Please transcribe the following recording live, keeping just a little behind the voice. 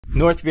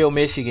Northville,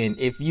 Michigan.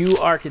 If you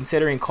are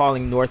considering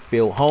calling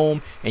Northville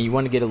home and you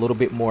want to get a little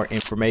bit more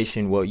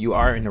information, well, you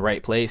are in the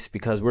right place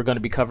because we're going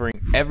to be covering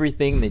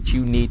everything that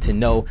you need to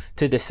know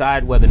to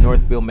decide whether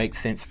Northville makes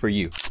sense for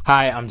you.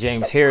 Hi, I'm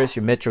James Harris,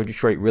 your Metro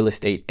Detroit real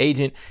estate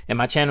agent, and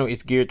my channel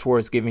is geared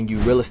towards giving you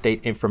real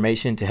estate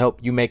information to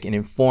help you make an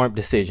informed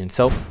decision.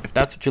 So if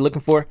that's what you're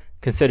looking for,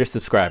 consider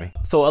subscribing.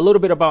 So a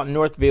little bit about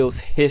Northville's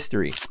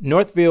history.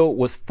 Northville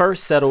was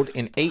first settled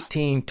in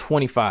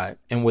 1825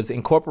 and was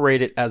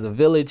incorporated as a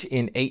village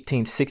in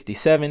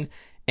 1867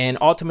 and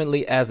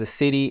ultimately as a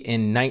city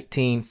in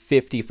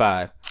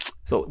 1955.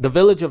 So the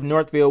village of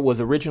Northville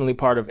was originally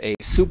part of a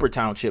super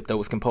township that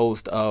was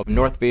composed of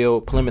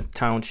Northville, Plymouth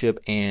Township,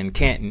 and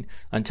Canton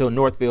until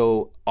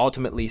Northville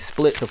ultimately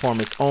split to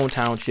form its own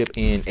township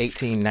in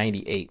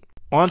 1898.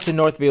 On to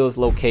Northville's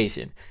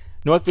location.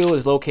 Northville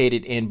is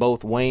located in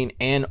both Wayne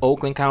and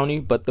Oakland County,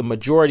 but the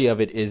majority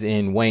of it is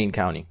in Wayne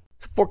County.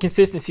 So for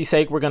consistency's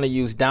sake, we're going to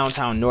use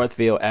downtown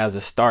Northville as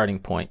a starting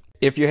point.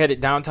 If you're headed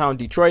downtown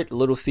Detroit,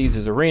 Little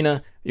Caesars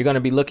Arena, you're going to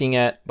be looking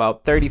at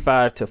about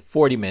 35 to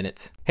 40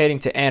 minutes. Heading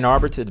to Ann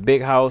Arbor to the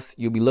Big House,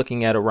 you'll be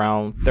looking at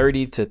around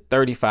 30 to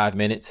 35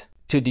 minutes.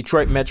 To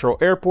Detroit Metro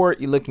Airport,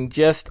 you're looking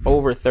just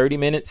over 30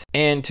 minutes.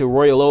 And to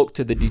Royal Oak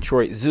to the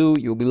Detroit Zoo,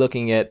 you'll be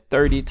looking at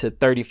 30 to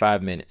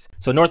 35 minutes.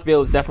 So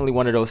Northville is definitely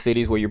one of those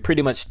cities where you're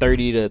pretty much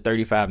 30 to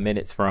 35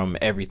 minutes from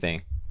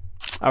everything.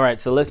 All right,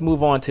 so let's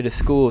move on to the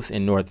schools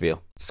in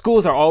Northville.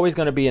 Schools are always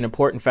going to be an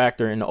important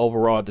factor in the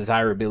overall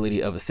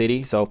desirability of a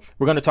city. So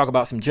we're going to talk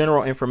about some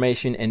general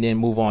information and then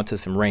move on to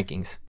some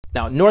rankings.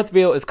 Now,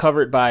 Northville is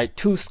covered by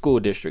two school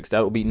districts.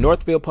 That will be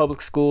Northville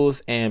Public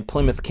Schools and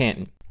Plymouth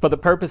Canton. For the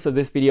purpose of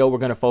this video, we're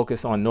going to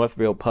focus on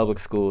Northville Public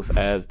Schools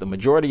as the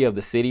majority of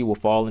the city will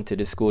fall into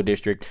this school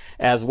district,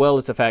 as well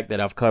as the fact that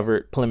I've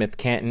covered Plymouth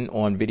Canton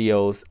on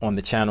videos on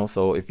the channel.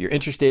 So if you're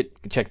interested,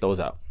 check those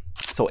out.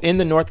 So in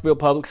the Northville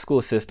Public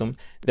School system,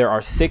 there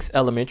are 6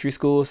 elementary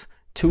schools,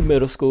 2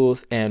 middle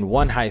schools, and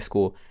 1 high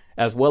school,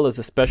 as well as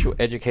a special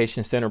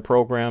education center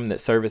program that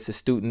services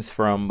students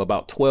from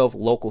about 12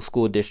 local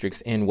school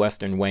districts in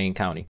western Wayne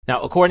County.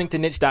 Now, according to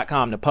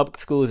niche.com, the public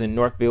schools in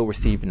Northville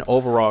received an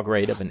overall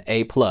grade of an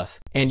A+,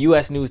 and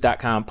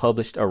usnews.com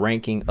published a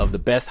ranking of the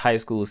best high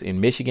schools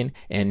in Michigan,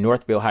 and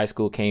Northville High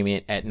School came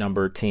in at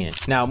number 10.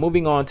 Now,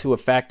 moving on to a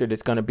factor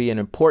that's going to be an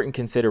important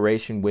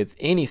consideration with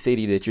any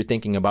city that you're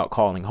thinking about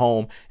calling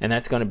home, and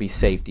that's going to be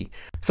safety.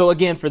 So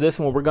again, for this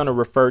one, we're going to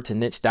refer to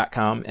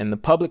niche.com, and the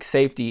public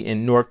safety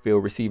in Northville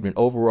received an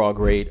overall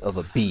grade of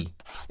a B.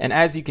 And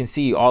as you can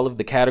see, all of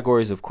the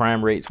categories of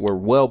crime rates were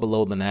well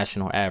below the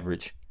national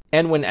average.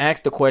 And when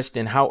asked the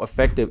question, how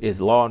effective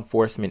is law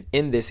enforcement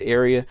in this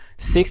area,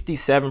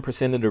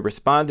 67% of the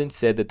respondents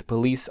said that the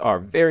police are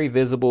very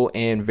visible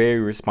and very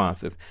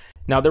responsive.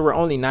 Now, there were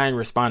only 9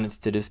 respondents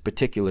to this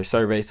particular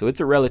survey, so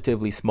it's a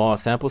relatively small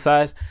sample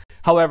size.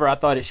 However, I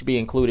thought it should be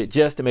included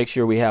just to make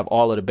sure we have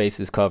all of the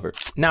bases covered.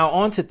 Now,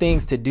 on to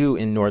things to do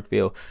in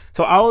Northville.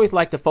 So I always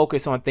like to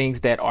focus on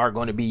things that are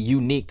going to be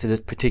unique to this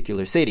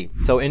particular city.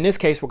 So in this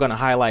case, we're going to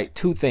highlight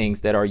 2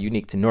 things that are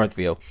unique to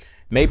Northville: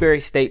 Mayberry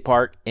State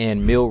Park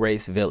and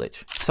Millrace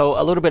Village. So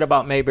a little bit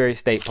about Mayberry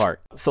State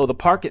Park. So the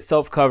park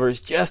itself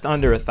covers just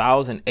under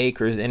 1,000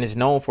 acres and is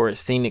known for its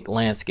scenic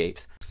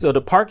landscapes. So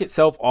the park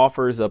itself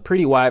offers a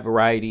pretty wide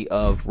variety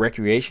of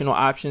recreational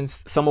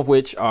options, some of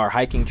which are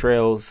hiking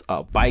trails,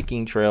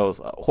 biking trails,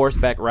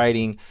 horseback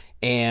riding,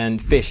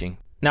 and fishing.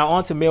 Now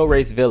on to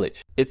Millrace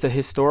Village. It's a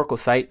historical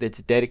site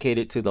that's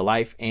dedicated to the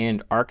life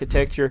and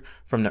architecture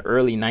from the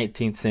early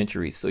 19th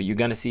century. So you're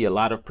going to see a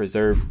lot of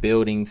preserved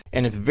buildings,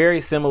 and it's very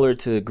similar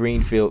to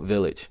Greenfield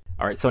Village.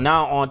 All right, so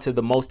now on to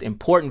the most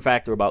important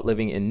factor about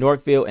living in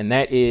Northville, and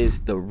that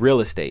is the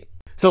real estate.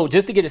 So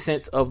just to get a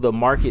sense of the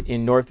market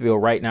in Northville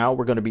right now,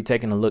 we're going to be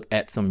taking a look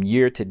at some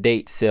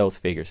year-to-date sales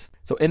figures.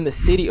 So in the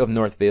city of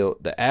Northville,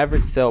 the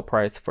average sale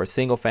price for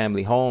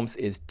single-family homes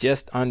is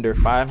just under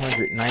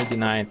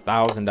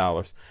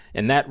 $599,000,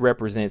 and that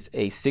represents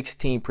a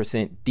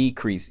 16%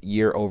 decrease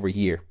year over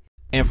year.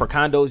 And for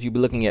condos, you'll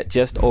be looking at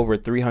just over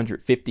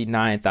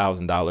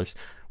 $359,000,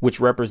 which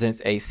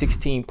represents a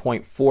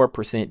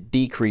 16.4%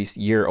 decrease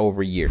year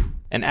over year.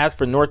 And as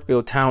for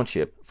Northville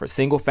Township, for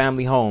single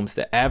family homes,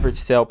 the average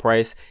sale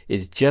price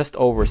is just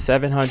over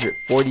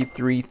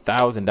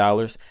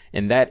 $743,000,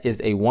 and that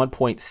is a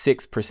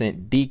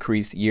 1.6%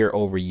 decrease year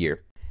over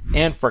year.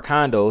 And for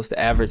condos, the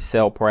average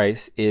sale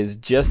price is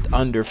just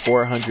under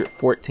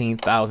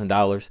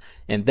 $414,000,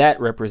 and that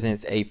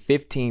represents a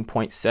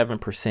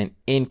 15.7%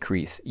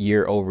 increase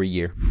year over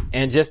year.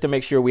 And just to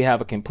make sure we have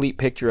a complete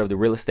picture of the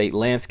real estate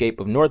landscape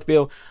of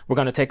Northville, we're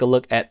going to take a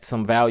look at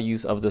some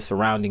values of the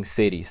surrounding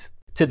cities.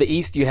 To the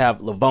east, you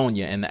have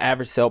Livonia, and the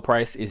average sale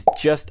price is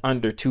just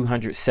under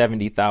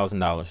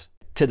 $270,000.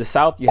 To the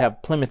south, you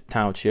have Plymouth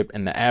Township,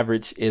 and the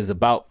average is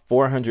about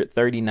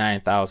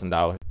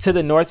 $439,000. To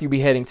the north, you'll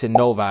be heading to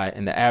Novi,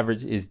 and the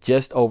average is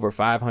just over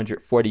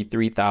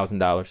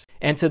 $543,000.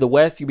 And to the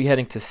west, you'll be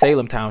heading to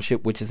Salem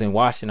Township, which is in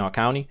Washtenaw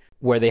County,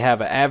 where they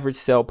have an average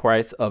sale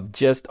price of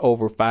just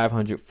over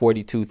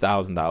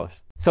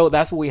 $542,000. So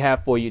that's what we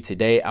have for you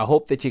today. I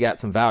hope that you got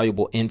some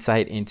valuable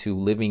insight into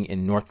living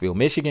in Northville,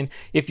 Michigan.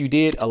 If you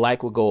did, a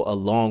like will go a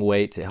long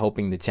way to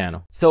helping the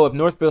channel. So if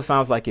Northville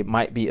sounds like it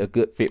might be a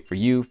good fit for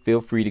you, feel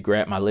free to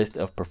grab my list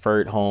of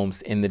preferred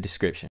homes in the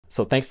description.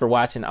 So thanks for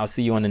watching. I'll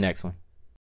see you on the next one.